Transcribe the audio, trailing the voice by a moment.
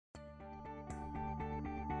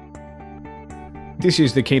This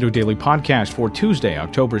is the Cato Daily Podcast for Tuesday,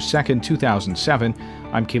 October 2nd, 2007.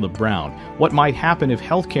 I'm Caleb Brown. What might happen if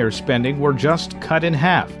healthcare spending were just cut in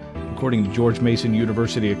half? According to George Mason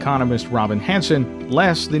University economist Robin Hanson,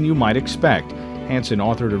 less than you might expect. Hanson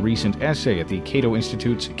authored a recent essay at the Cato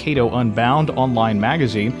Institute's Cato Unbound online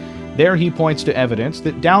magazine. There he points to evidence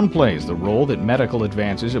that downplays the role that medical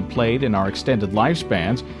advances have played in our extended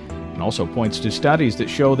lifespans, and also points to studies that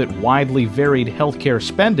show that widely varied healthcare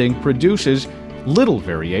spending produces little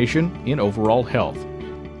variation in overall health.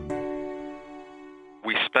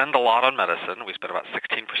 We spend a lot on medicine. We spend about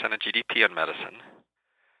 16% of GDP on medicine.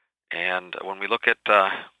 And when we look at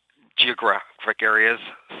geographic areas,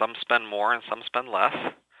 some spend more and some spend less.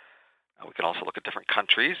 We can also look at different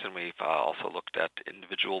countries, and we've also looked at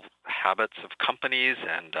individual habits of companies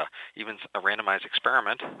and even a randomized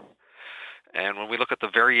experiment. And when we look at the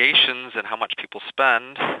variations in how much people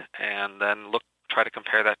spend and then try to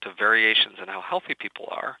compare that to variations in how healthy people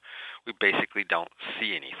are, we basically don't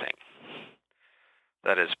see anything.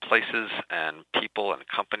 That is, places and people and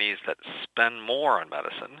companies that spend more on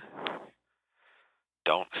medicine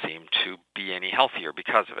don't seem to be any healthier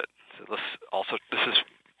because of it. So this is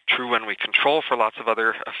true when we control for lots of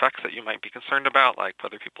other effects that you might be concerned about, like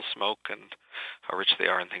whether people smoke and how rich they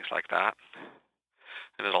are and things like that.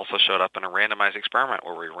 And it also showed up in a randomized experiment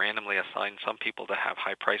where we randomly assigned some people to have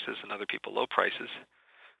high prices and other people low prices.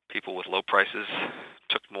 People with low prices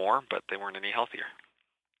took more, but they weren't any healthier.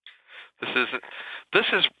 This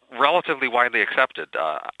is relatively widely accepted.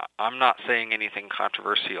 I'm not saying anything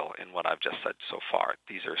controversial in what I've just said so far.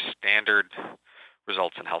 These are standard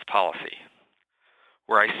results in health policy.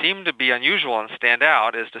 Where I seem to be unusual and stand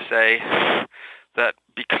out is to say that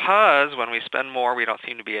because when we spend more, we don't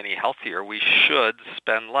seem to be any healthier, we should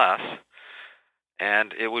spend less,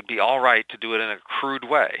 and it would be all right to do it in a crude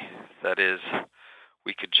way. That is,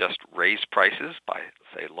 we could just raise prices by,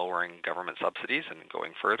 say, lowering government subsidies and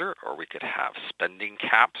going further, or we could have spending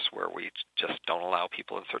caps where we just don't allow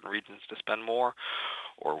people in certain regions to spend more,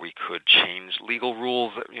 or we could change legal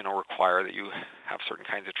rules that require that you have certain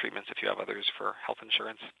kinds of treatments if you have others for health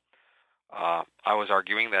insurance. I was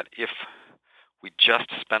arguing that if we just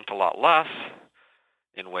spent a lot less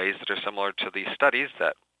in ways that are similar to these studies,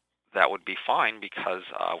 that would be fine because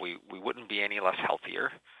we wouldn't be any less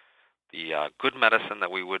healthier. The good medicine that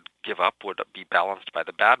we would give up would be balanced by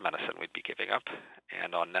the bad medicine we'd be giving up,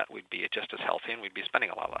 and on net we'd be just as healthy and we'd be spending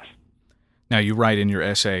a lot less. Now, you write in your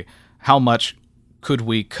essay, how much could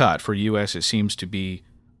we cut? For U.S., it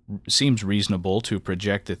seems reasonable to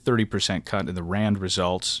project a 30% cut in the RAND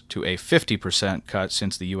results to a 50% cut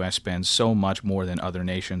since the U.S. spends so much more than other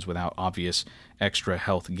nations without obvious extra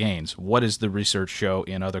health gains. What does the research show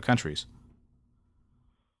in other countries?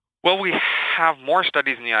 Well, we have more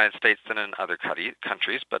studies in the United States than in other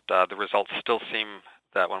countries, but the results still seem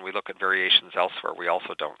that when we look at variations elsewhere, we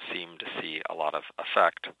also don't seem to see a lot of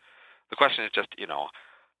effect. The question is just,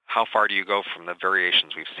 how far do you go from the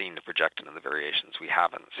variations we've seen to project into the variations we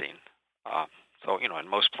haven't seen? So, in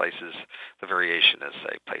most places, the variation is,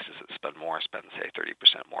 say, places that spend more spend, say, 30%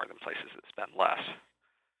 more than places that spend less.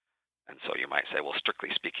 And so you might say, well, strictly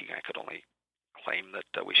speaking, I could only claim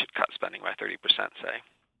that we should cut spending by 30%, say.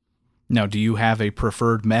 Now, do you have a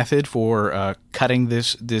preferred method for cutting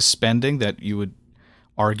this spending that you would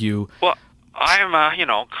argue? Well, I'm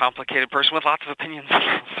a complicated person with lots of opinions on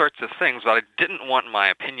all sorts of things, but I didn't want my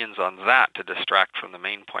opinions on that to distract from the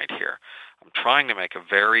main point here. I'm trying to make a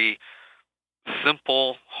very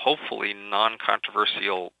simple, hopefully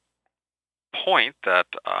non-controversial point that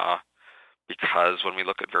because when we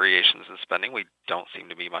look at variations in spending, we don't seem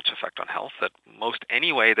to be much effect on health, that most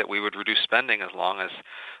any way that we would reduce spending, as long as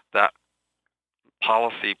that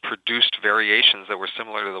policy produced variations that were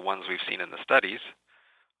similar to the ones we've seen in the studies,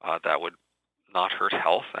 that would not hurt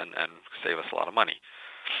health and save us a lot of money.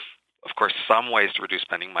 Of course, some ways to reduce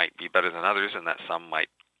spending might be better than others, and that some might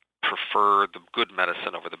prefer the good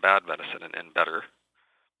medicine over the bad medicine and better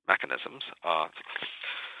mechanisms.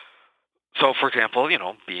 So, for example,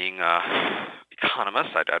 being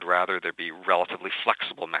economists, I'd rather there be relatively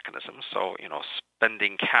flexible mechanisms. So,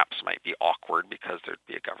 spending caps might be awkward because there'd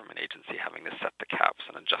be a government agency having to set the caps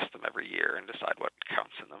and adjust them every year and decide what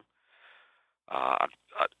counts in them.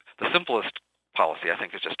 The simplest policy, I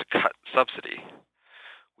think, is just to cut subsidy.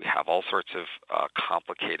 We have all sorts of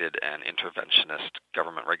complicated and interventionist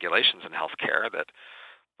government regulations in healthcare that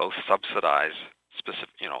both subsidize specific,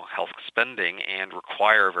 health spending and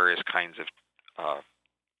require various kinds of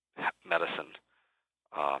medicine.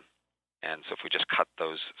 And so if we just cut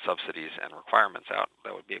those subsidies and requirements out,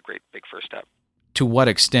 that would be a great big first step. To what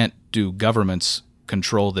extent do governments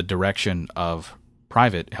control the direction of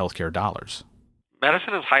private healthcare dollars?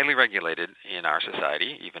 Medicine is highly regulated in our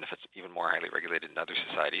society, even if it's even more highly regulated in other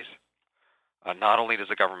societies. Not only does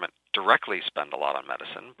the government directly spend a lot on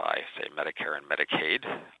medicine by, say, Medicare and Medicaid,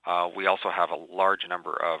 we also have a large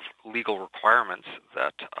number of legal requirements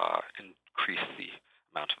that increase the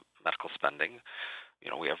amount of medical spending.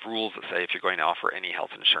 We have rules that say if you're going to offer any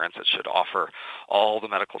health insurance, it should offer all the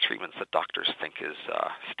medical treatments that doctors think is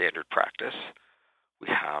standard practice. We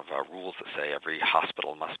have rules that say every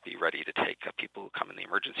hospital must be ready to take people who come in the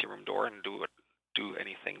emergency room door and do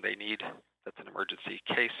anything they need that's an emergency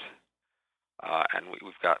case. And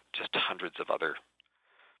we've got just hundreds of other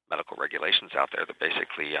medical regulations out there that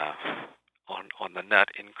basically, on the net,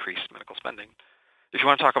 increase medical spending. If you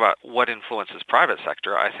want to talk about what influences private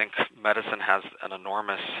sector, I think medicine has an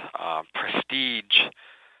enormous prestige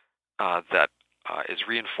that is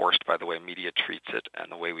reinforced by the way media treats it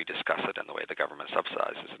and the way we discuss it and the way the government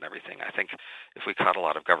subsidizes and everything. I think if we cut a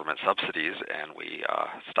lot of government subsidies and we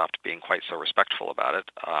stopped being quite so respectful about it,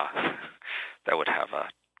 that would have a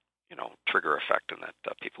trigger effect, and that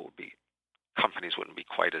companies wouldn't be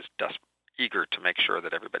quite as eager to make sure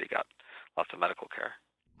that everybody got lots of medical care.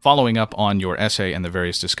 Following up on your essay and the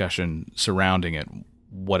various discussion surrounding it,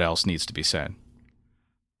 what else needs to be said?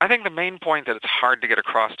 I think the main point that it's hard to get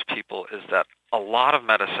across to people is that a lot of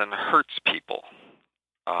medicine hurts people.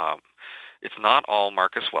 It's not all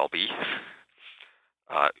Marcus Welby.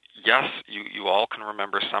 Yes, you all can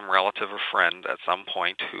remember some relative or friend at some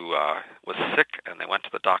point who was sick and they went to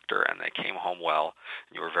the doctor and they came home well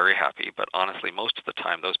and you were very happy. But honestly, most of the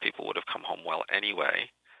time those people would have come home well anyway.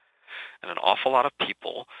 And an awful lot of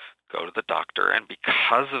people go to the doctor, and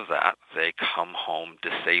because of that, they come home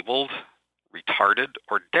disabled, retarded,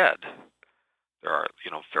 or dead. There are,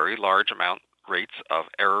 very large rates of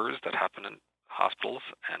errors that happen in hospitals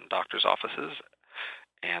and doctors' offices,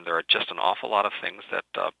 and there are just an awful lot of things that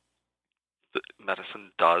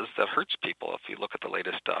medicine does that hurts people. If you look at the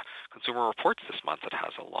latest Consumer Reports this month, it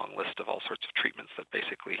has a long list of all sorts of treatments that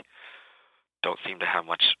basically don't seem to have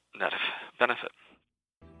much net benefit.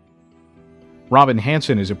 Robin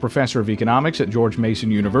Hanson is a professor of economics at George Mason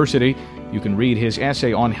University. You can read his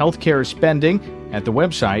essay on healthcare spending at the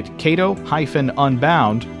website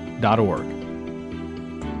cato-unbound.org.